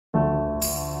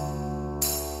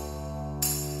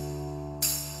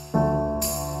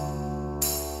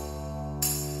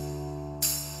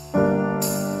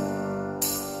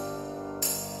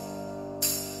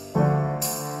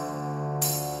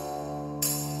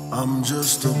I'm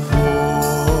just a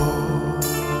poor,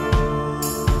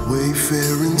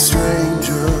 wayfaring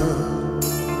stranger,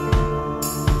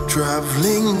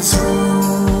 traveling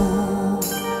through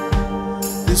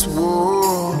this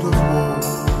world of woe.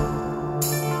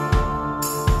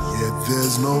 Yet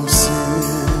there's no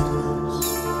sickness,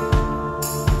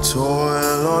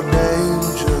 toil or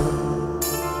danger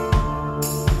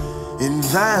in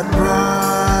that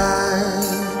bright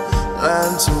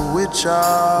land to which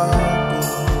I go.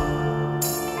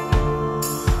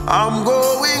 I'm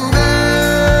going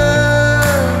there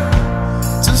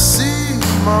to see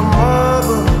my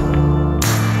mother.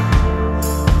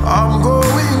 I'm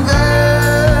going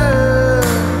there,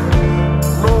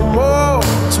 no more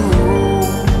to roam.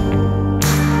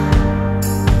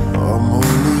 I'm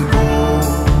only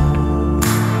going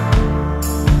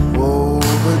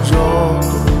over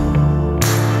Jordan.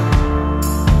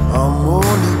 I'm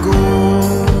only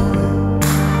going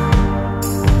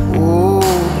over.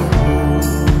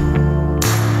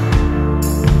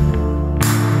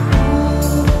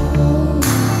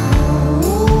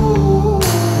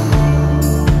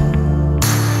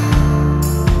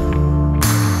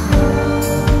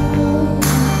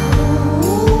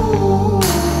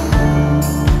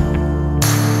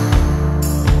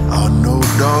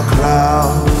 Dark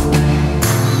clouds,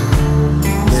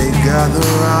 they gather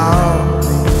around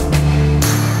me.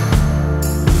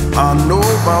 I know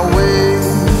my way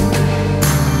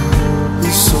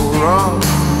is so rough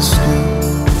and steep,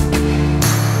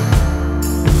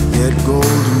 yet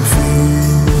golden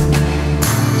fields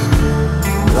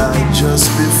like just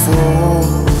before,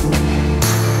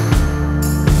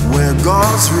 where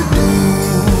God's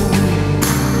redeemed,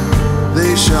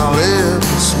 they shall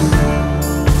ever sleep.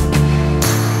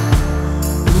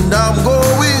 And I'm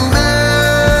going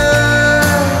there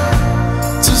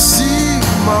to see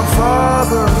my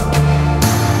Father.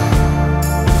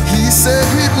 He said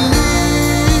he'd meet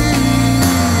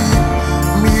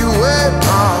me when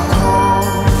I come.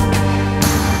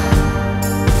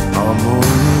 I'm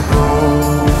only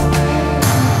going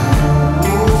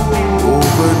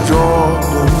over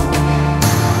Jordan.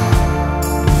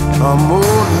 I'm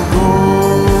only going.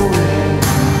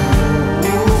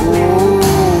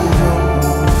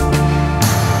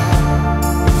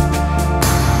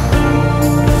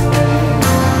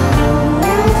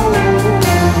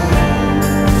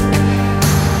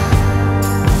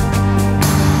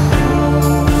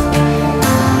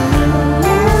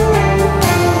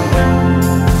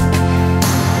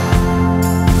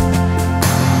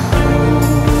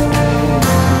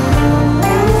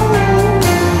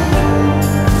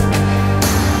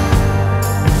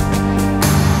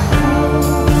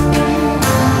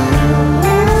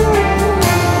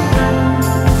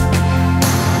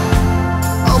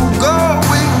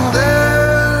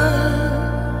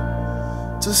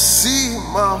 To see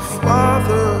my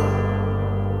Father,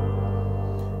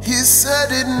 he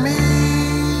said it meet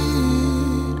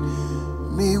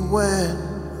me when